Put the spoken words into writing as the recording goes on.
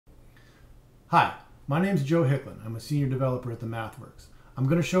Hi, my name is Joe Hicklin. I'm a senior developer at the MathWorks. I'm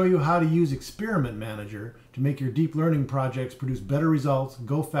going to show you how to use Experiment Manager to make your deep learning projects produce better results,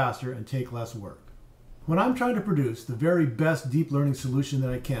 go faster, and take less work. When I'm trying to produce the very best deep learning solution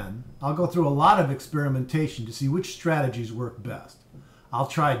that I can, I'll go through a lot of experimentation to see which strategies work best. I'll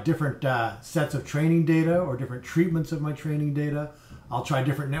try different sets of training data or different treatments of my training data. I'll try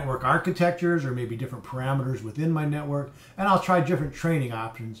different network architectures or maybe different parameters within my network, and I'll try different training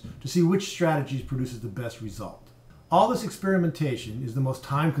options to see which strategies produces the best result. All this experimentation is the most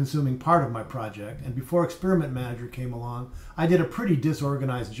time-consuming part of my project, and before Experiment Manager came along, I did a pretty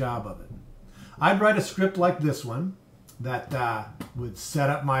disorganized job of it. I'd write a script like this one that would set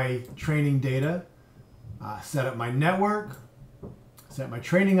up my training data, set up my network, set my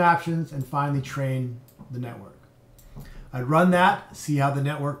training options, and finally train the network. I'd run that, see how the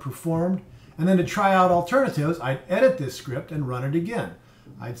network performed, and then to try out alternatives, I'd edit this script and run it again.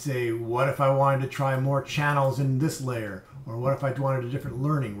 I'd say, what if I wanted to try more channels in this layer? Or what if I wanted a different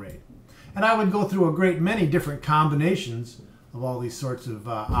learning rate? And I would go through a great many different combinations of all these sorts of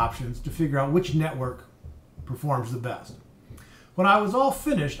options to figure out which network performs the best. When I was all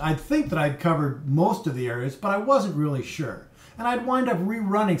finished, I'd think that I'd covered most of the areas, but I wasn't really sure. And I'd wind up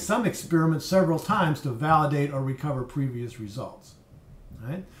rerunning some experiments several times to validate or recover previous results.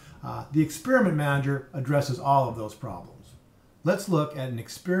 Right? The Experiment Manager addresses all of those problems. Let's look at an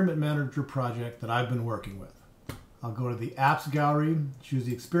Experiment Manager project that I've been working with. I'll go to the Apps Gallery, choose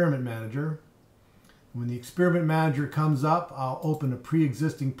the Experiment Manager. When the Experiment Manager comes up, I'll open a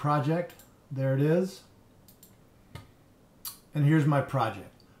pre-existing project. There it is. And here's my project.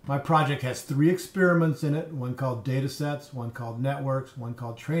 My project has 3 experiments in it, one called datasets, one called networks, one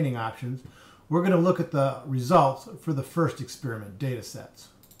called training options. We're going to look at the results for the first experiment, datasets.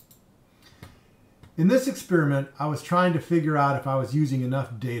 In this experiment, I was trying to figure out if I was using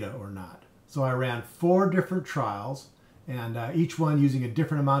enough data or not. So I ran 4 different trials, and each one using a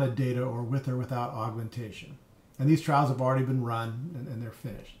different amount of data or with or without augmentation. And these trials have already been run, and they're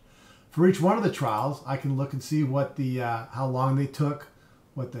finished. For each one of the trials, I can look and see what how long they took,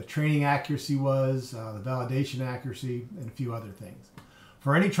 what the training accuracy was, the validation accuracy, and a few other things.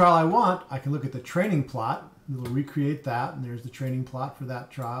 For any trial I want, I can look at the training plot. It'll recreate that, and there's the training plot for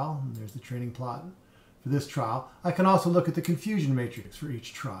that trial, and there's the training plot for this trial. I can also look at the confusion matrix for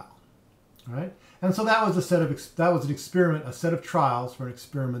each trial. All right? And so that was a set of trials for an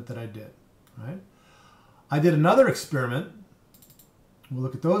experiment that I did. All right? I did another experiment. We'll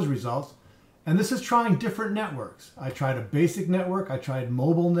look at those results. And this is trying different networks. I tried a basic network, I tried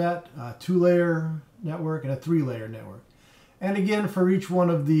MobileNet, a 2-layer network, and a 3-layer network. And again, for each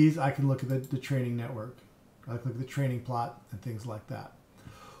one of these, I can look at the training network. I can look at the training plot and things like that.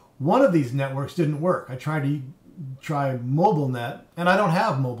 One of these networks didn't work. I tried to try MobileNet, and I don't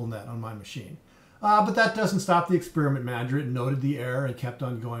have MobileNet on my machine. But that doesn't stop the Experiment Manager. It noted the error and kept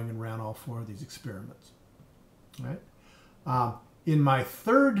on going and ran all 4 of these experiments. All right? In my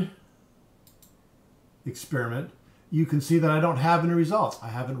third experiment, you can see that I don't have any results. I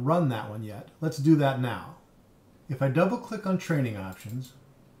haven't run that one yet. Let's do that now. If I double click on training options,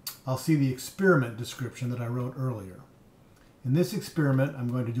 I'll see the experiment description that I wrote earlier. In this experiment,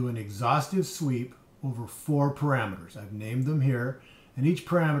 I'm going to do an exhaustive sweep over 4 parameters. I've named them here, and each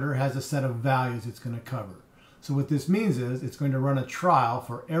parameter has a set of values it's going to cover. So what this means is it's going to run a trial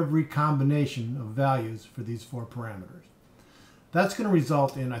for every combination of values for these 4 parameters. That's going to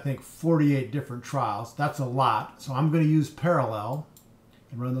result in, I think, 48 different trials. That's a lot. So I'm going to use parallel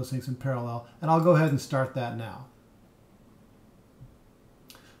and run those things in parallel. And I'll go ahead and start that now.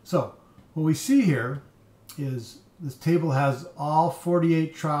 So what we see here is this table has all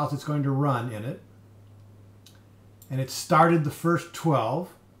 48 trials it's going to run in it. And it started the first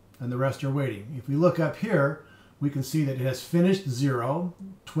 12, and the rest are waiting. If we look up here, we can see that it has finished 0.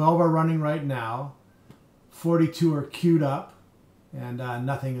 12 are running right now. 42 are queued up. And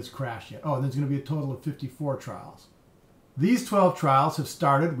nothing has crashed yet. Oh, and there's going to be a total of 54 trials. These 12 trials have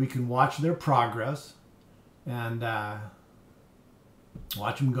started. We can watch their progress and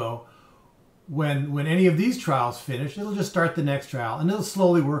watch them go. When any of these trials finish, it'll just start the next trial, and it'll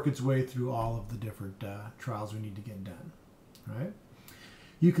slowly work its way through all of the different trials we need to get done. All right?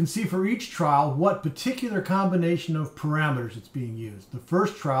 You can see for each trial what particular combination of parameters it's being used. The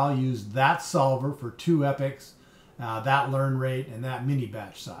first trial used that solver for 2 epochs, that learn rate, and that mini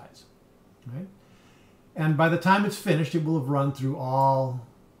batch size. Right? And by the time it's finished, it will have run through all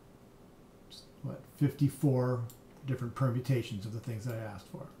 54 different permutations of the things that I asked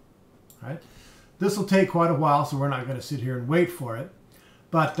for. Right? This will take quite a while, so we're not going to sit here and wait for it.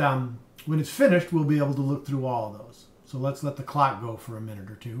 But when it's finished, we'll be able to look through all of those. So let's let the clock go for a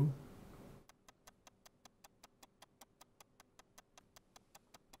minute or two.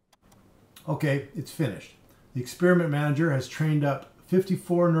 Okay, it's finished. The experiment manager has trained up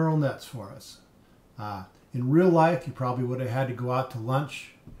 54 neural nets for us. In real life, you probably would have had to go out to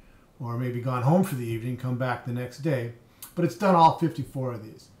lunch or maybe gone home for the evening, come back the next day, but it's done all 54 of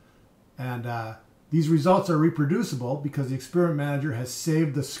these. And these results are reproducible because the experiment manager has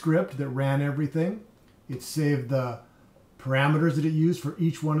saved the script that ran everything. It saved the parameters that it used for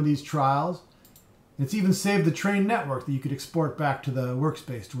each one of these trials. It's even saved the trained network that you could export back to the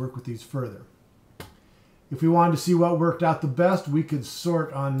workspace to work with these further. If we wanted to see what worked out the best, we could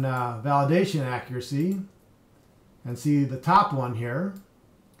sort on validation accuracy and see the top one here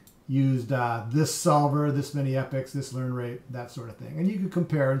used this solver, this many epochs, this learn rate, that sort of thing. And you could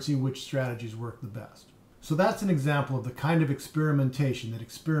compare and see which strategies work the best. So that's an example of the kind of experimentation that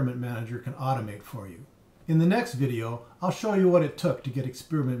Experiment Manager can automate for you. In the next video, I'll show you what it took to get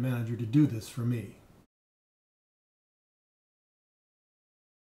Experiment Manager to do this for me.